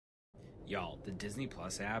Y'all, the Disney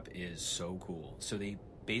Plus app is so cool. So they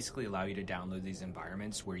basically allow you to download these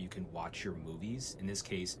environments where you can watch your movies. In this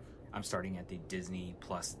case, I'm starting at the Disney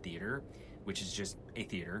Plus Theater, which is just a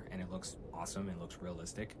theater and it looks awesome and looks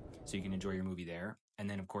realistic. So you can enjoy your movie there. And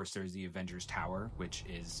then, of course, there's the Avengers Tower, which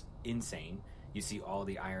is insane. You see all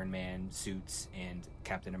the Iron Man suits and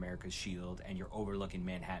Captain America's shield, and you're overlooking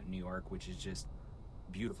Manhattan, New York, which is just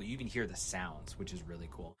beautiful. You can hear the sounds, which is really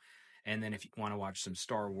cool. And then if you want to watch some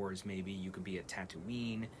Star Wars, maybe you could be at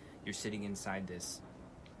Tatooine. You're sitting inside this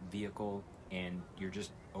vehicle and you're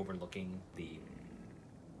just overlooking the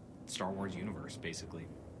Star Wars universe, basically.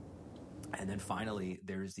 And then finally,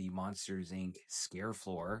 there's the Monsters Inc. scare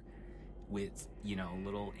floor with,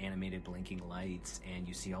 little animated blinking lights, and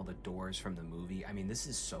you see all the doors from the movie. I mean, this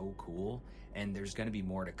is so cool, and there's going to be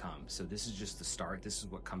more to come. So this is just the start. This is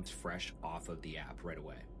what comes fresh off of the app right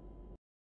away.